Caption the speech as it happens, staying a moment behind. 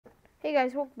Hey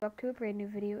guys, welcome back to a brand new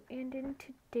video, and in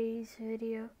today's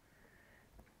video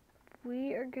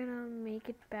we are gonna make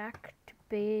it back to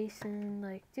base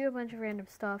and do a bunch of random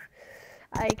stuff.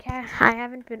 I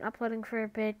haven't been uploading for a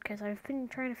bit because I've been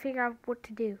trying to figure out what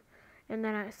to do, and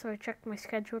then I checked my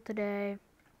schedule today,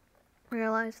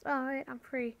 realized, oh wait, I'm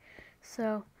free,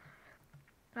 so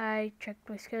I checked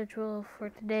my schedule for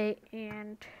today,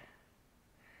 and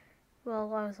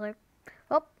well, I was like,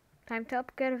 well, time to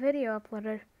get a video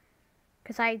uploaded.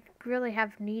 Because I really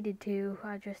have needed to,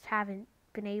 I just haven't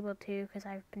been able to because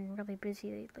I've been really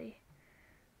busy lately.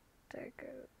 Dark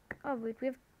oak. Oh, wait, we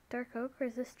have dark oak, or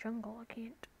is this jungle? I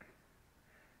can't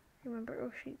remember.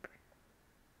 Oh, sheep.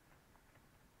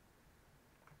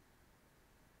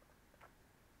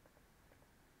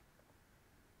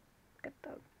 Got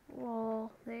the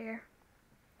wall there.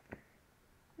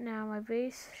 Now my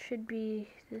base should be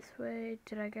this way.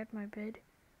 Did I get my bed?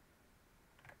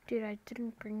 Dude, I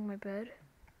didn't bring my bed.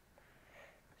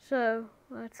 So,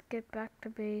 let's get back to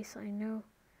base. I know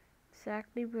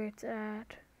exactly where it's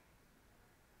at.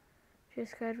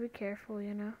 Just gotta be careful,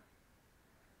 you know?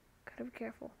 Gotta be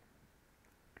careful.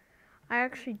 I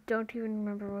actually don't even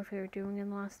remember what we were doing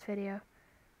in the last video.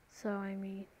 So, I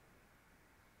mean...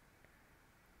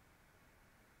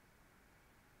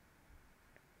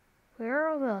 where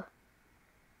are all the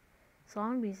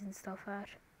zombies and stuff at?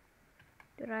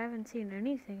 Dude, I haven't seen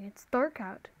anything. It's dark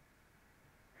out.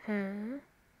 Huh?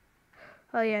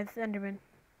 Oh yeah, it's Enderman.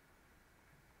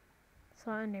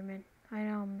 Saw Enderman. I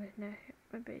know I'm at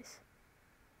my base.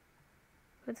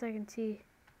 Once I can see.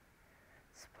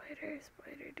 Spider,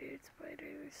 spider, dude, spider,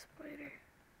 spider.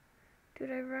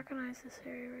 Dude, I recognize this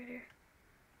area right here.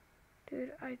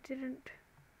 Dude, I didn't.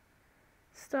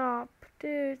 Stop.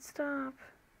 Dude, stop.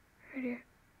 Right here.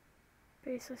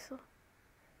 Base I saw.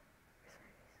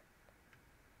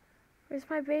 Where's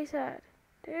my base at?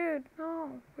 Dude,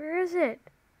 no. Where is it?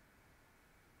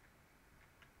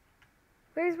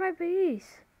 Where's my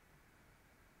base?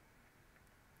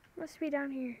 Must be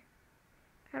down here.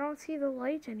 I don't see the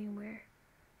light anywhere.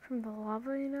 From the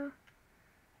lava, you know?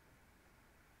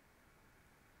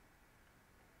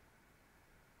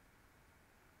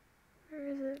 Where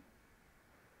is it?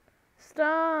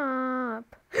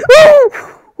 Stop!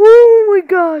 Oh! Oh my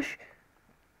gosh!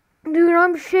 Dude,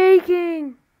 I'm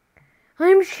shaking!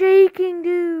 I'm shaking,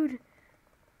 dude!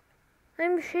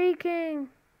 I'm shaking!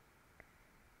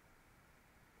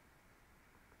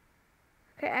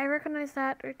 Okay, I recognize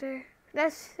that right there.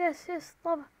 Yes,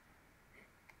 lava.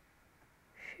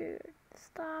 Shoot.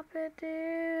 Stop it,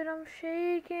 dude. I'm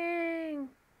shaking.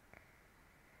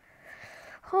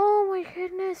 Oh my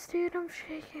goodness, dude, I'm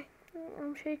shaking.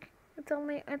 I'm shaking. It's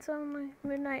only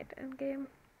midnight in game.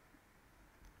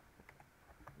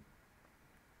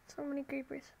 So many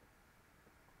creepers.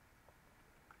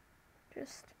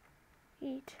 Just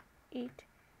eat, eat,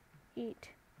 eat.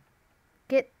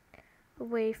 Get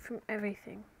away from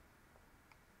everything.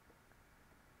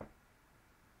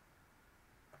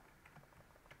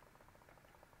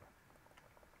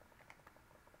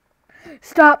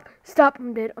 Stop! Stop!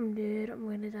 I'm dead. I'm dead. I'm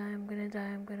gonna die. I'm gonna die.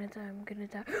 I'm gonna die. I'm gonna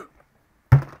die.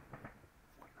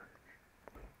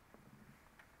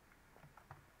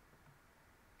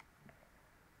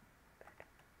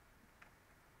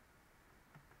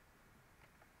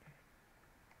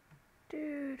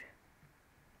 Dude.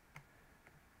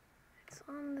 It's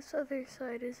on this other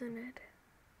side, isn't it?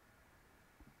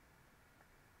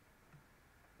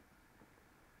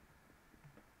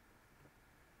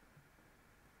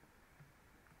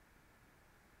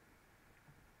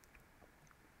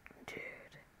 Dude.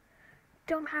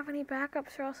 Don't have any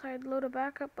backups or else I'd load a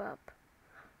backup up.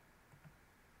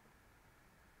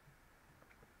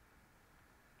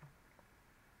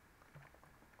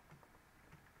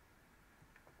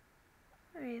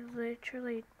 I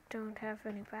literally don't have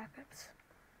any backups.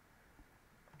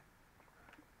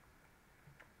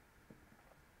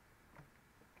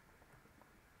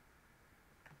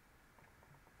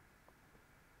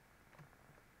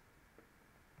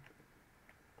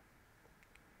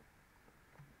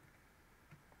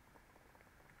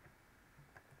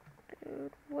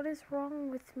 Dude, what is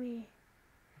wrong with me?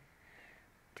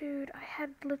 Dude, I had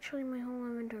literally my whole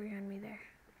inventory on me there.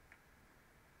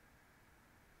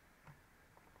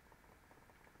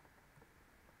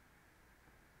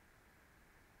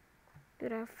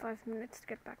 Dude, I have 5 minutes to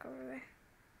get back over there.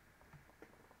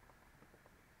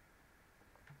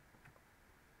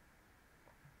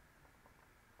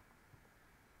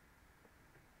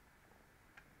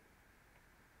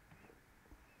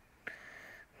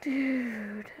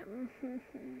 Dude.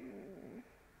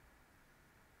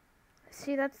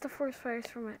 See, that's the forest fires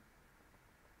from it.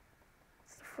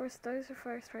 It's the those are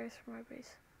forest fires from my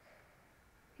base.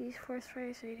 These forest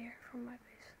fires right here from my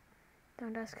base.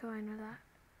 Don't ask how I know that.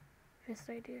 Yes,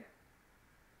 I do.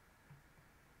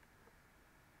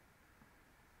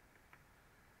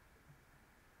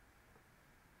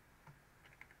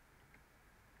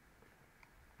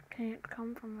 Can't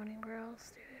come from anywhere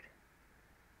else, dude.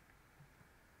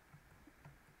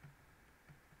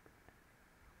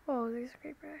 Oh, there's a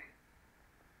great bear.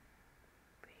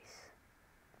 Base.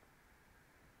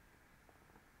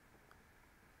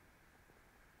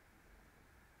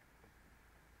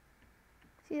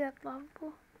 See that lava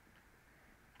pool?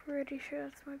 Pretty sure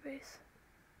that's my base.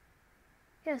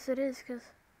 Yes, it is, because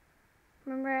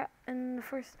remember in the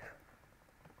first...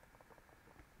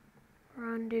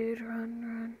 Run, dude,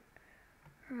 run.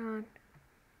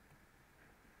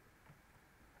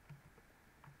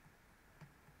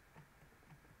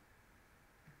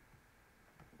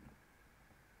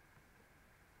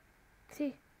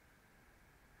 See?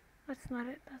 That's not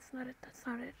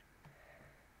it.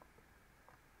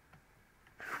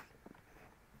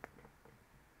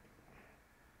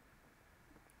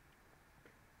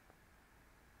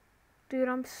 Dude,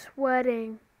 I'm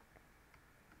sweating.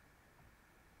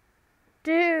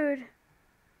 Dude!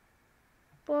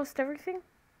 Lost everything?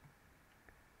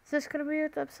 Is this gonna be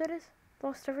what the episode is?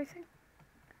 Lost everything?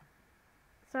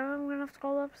 Is that what I'm gonna have to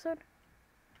call the episode?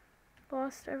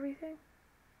 Lost everything?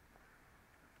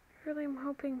 Really, I'm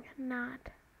hoping not.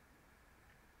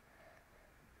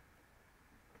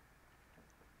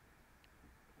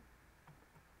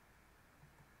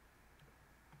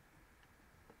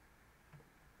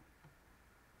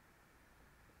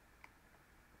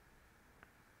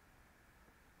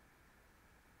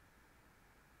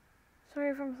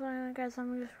 Sorry if I'm silent, guys.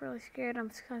 I'm just really scared.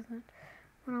 I'm silent.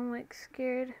 When I'm like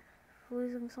scared of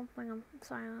losing something, I'm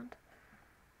silent.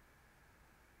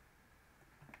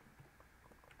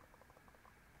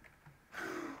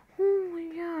 Oh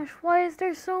my gosh, why is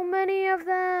there so many of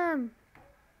them?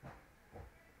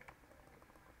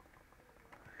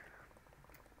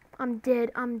 I'm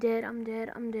dead.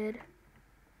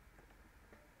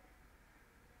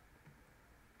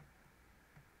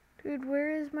 Dude,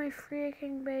 where is my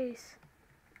freaking base?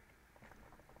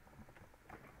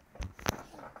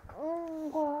 Oh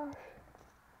gosh.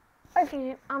 I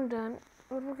can't. I'm done.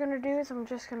 What we're gonna do is I'm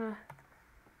just gonna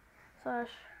slash.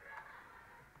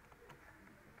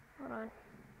 Hold on.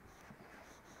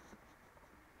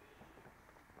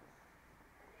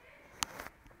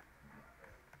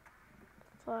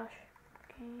 Slash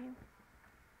game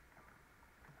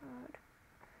mode.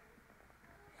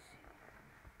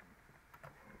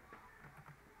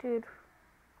 Dude,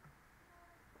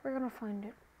 we're gonna find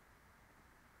it.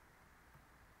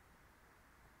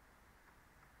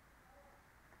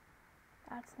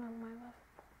 That's not my level.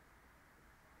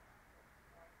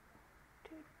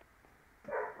 Dude.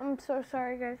 I'm so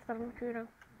sorry guys that I'm shooting.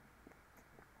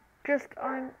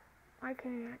 I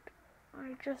can't.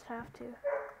 I just have to.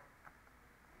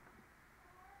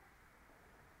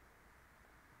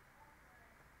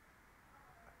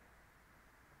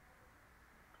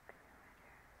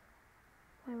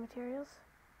 My materials.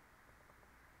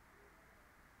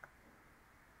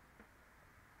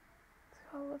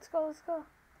 Let's go.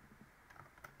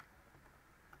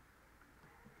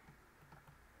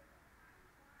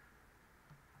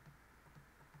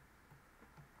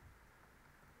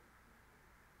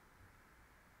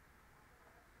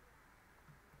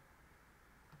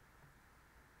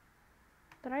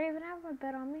 Did I even have my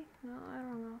bed on me? No, I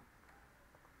don't know.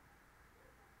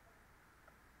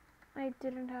 I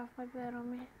didn't have my bed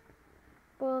on me.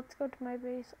 But let's go to my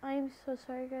base. I'm so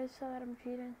sorry guys, that I'm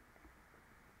cheating.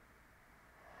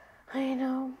 I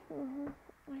know.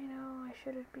 I know I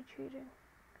shouldn't be cheating.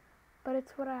 But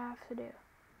it's what I have to do.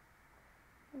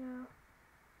 You know.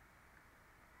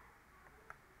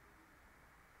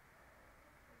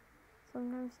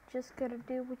 Sometimes you just gotta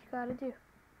do what you gotta do.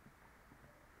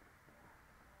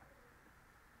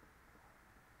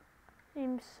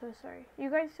 I'm so sorry. You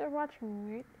guys are watching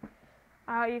me,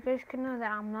 right? You guys can know that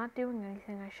I'm not doing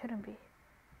anything I shouldn't be.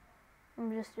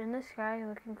 I'm just in the sky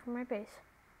looking for my base.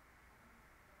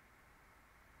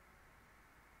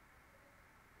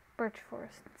 Birch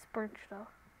forest. It's birch though.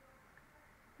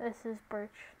 This is birch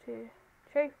too.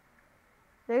 Cherry.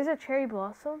 There's a cherry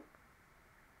blossom.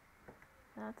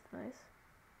 That's nice.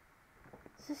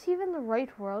 Is this even the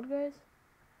right world, guys?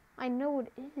 I know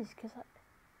it is, because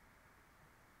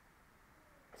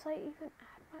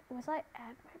was I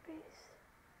at my base?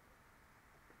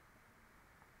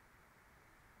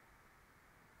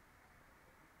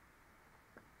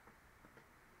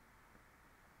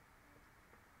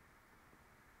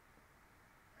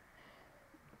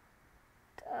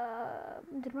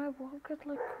 Did my world get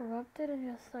like corrupted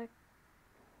and just like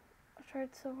I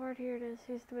tried so hard? Here it is.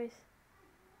 Here's the base.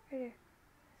 Right here.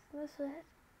 Isn't this it?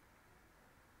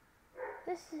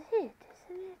 This is it,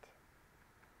 isn't it?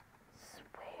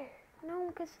 Swear. No,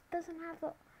 because it doesn't have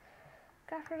the.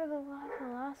 Got rid of the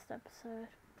last episode.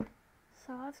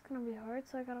 So that's gonna be hard.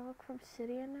 So I gotta look for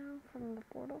Obsidian now from the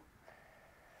portal.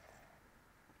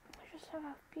 I just have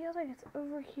a feeling it's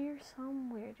over here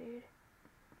somewhere, dude.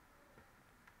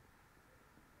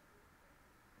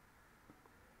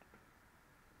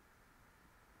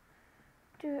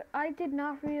 Dude, I did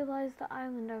not realize the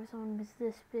island I was on was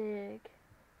this big.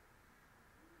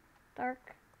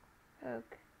 Dark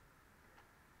oak.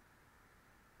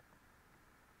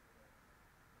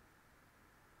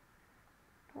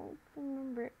 Don't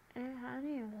remember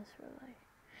any of this really.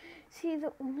 See,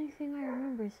 the only thing I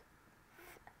remember is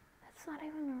that's not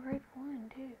even the right one,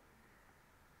 dude.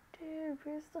 Dude,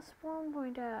 where's the spawn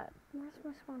point at? Where's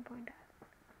my spawn point at?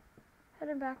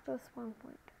 Heading back to the spawn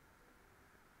point.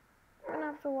 I'm gonna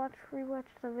have to rewatch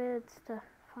the vids to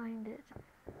find it.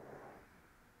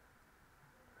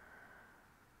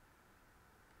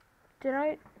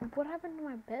 What happened to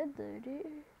my bed though,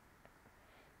 dude?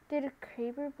 Did a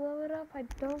creeper blow it up? I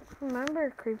don't remember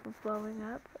a creeper blowing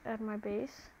up at my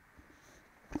base.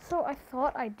 So I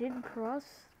thought I did cross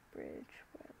the bridge,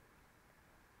 but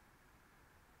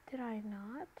did I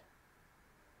not?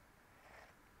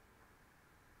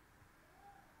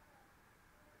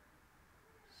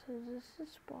 So this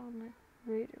is spawn like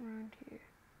right around here.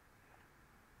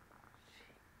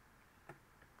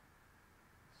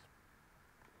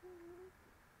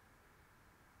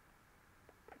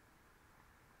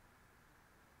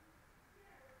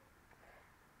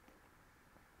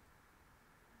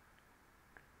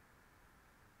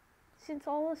 Since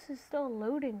all this is still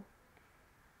loading,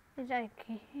 which I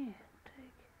can't,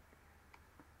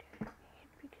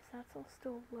 because that's all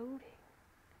still loading.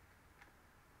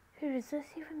 Dude, is this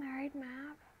even the right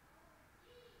map?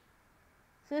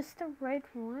 Is this the right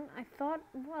one? I thought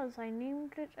it was. I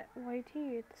named it YT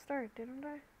at the start, didn't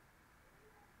I?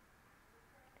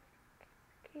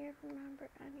 Can't remember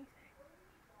anything.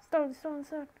 Stone, stone,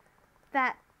 stone.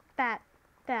 That.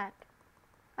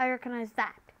 I recognize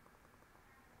that.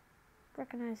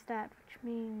 Recognize that, which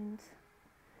means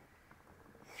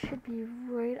it should be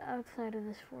right outside of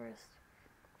this forest.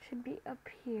 Should be up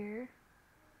here.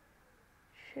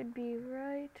 Should be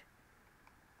right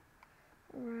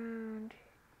around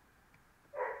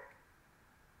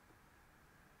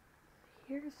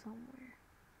here somewhere.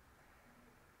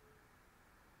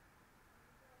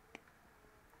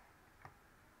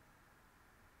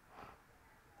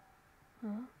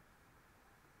 Huh?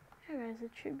 Yeah guys,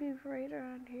 it should be right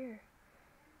around here.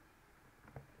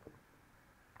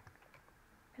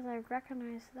 Because I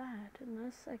recognize that,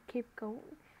 unless I keep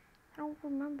going. I don't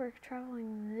remember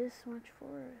traveling this much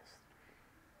forest.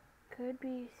 Could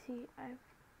be, see, I've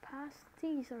passed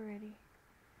these already.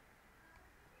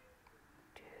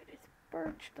 Dude, it's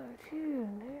birch though, too,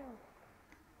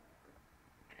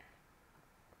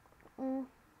 damn.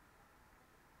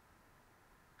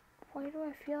 Why do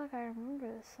I feel like I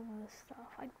remember some of this stuff?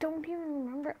 I don't even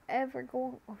remember ever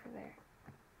going over there.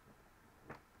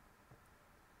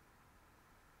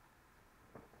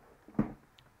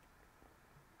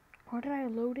 Where did I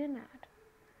load in at?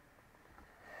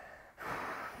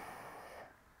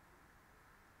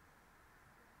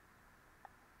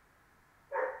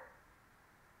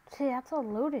 See, that's all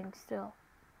loading still.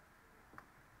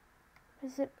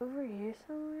 Is it over here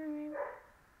somewhere, maybe?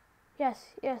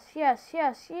 Yes.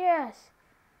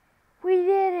 We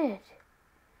did it!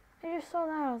 I just saw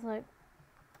that, I was like,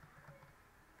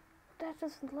 that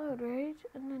doesn't load, right?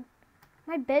 And then,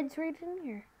 my bed's right in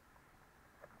here.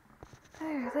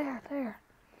 There.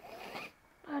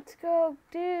 Let's go,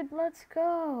 dude, let's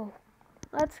go.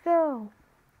 Let's go.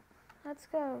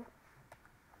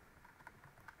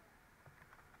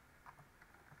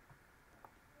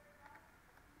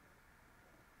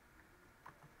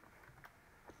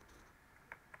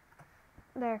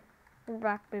 There, we're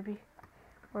back, baby.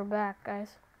 We're back, guys.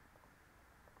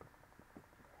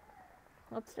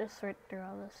 Let's just sort through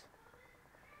all this.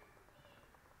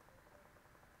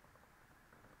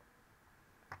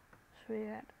 So we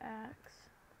got axe.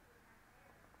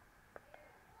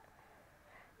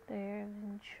 There, and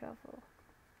then shovel.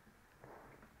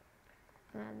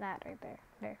 And then that right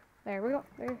there. There we go.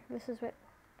 There, this is it.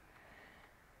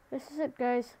 This is it,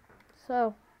 guys.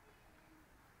 So,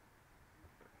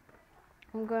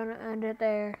 I'm gonna end it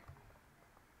there.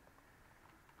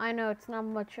 I know it's not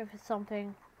much of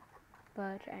something,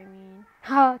 but I mean,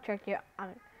 I'll check you on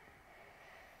it.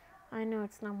 I know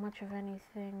it's not much of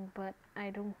anything, but I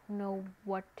don't know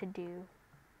what to do.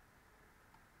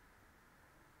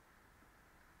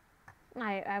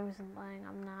 I wasn't lying.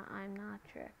 I'm not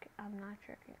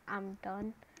tricking. I'm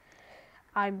done.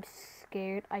 I'm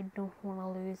scared. I don't want to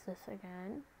lose this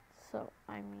again. So,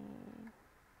 I mean,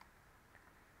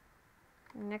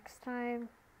 next time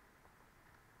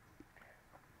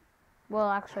we'll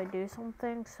actually do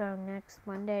something. So next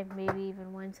Monday, maybe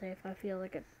even Wednesday if I feel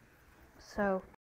like it. So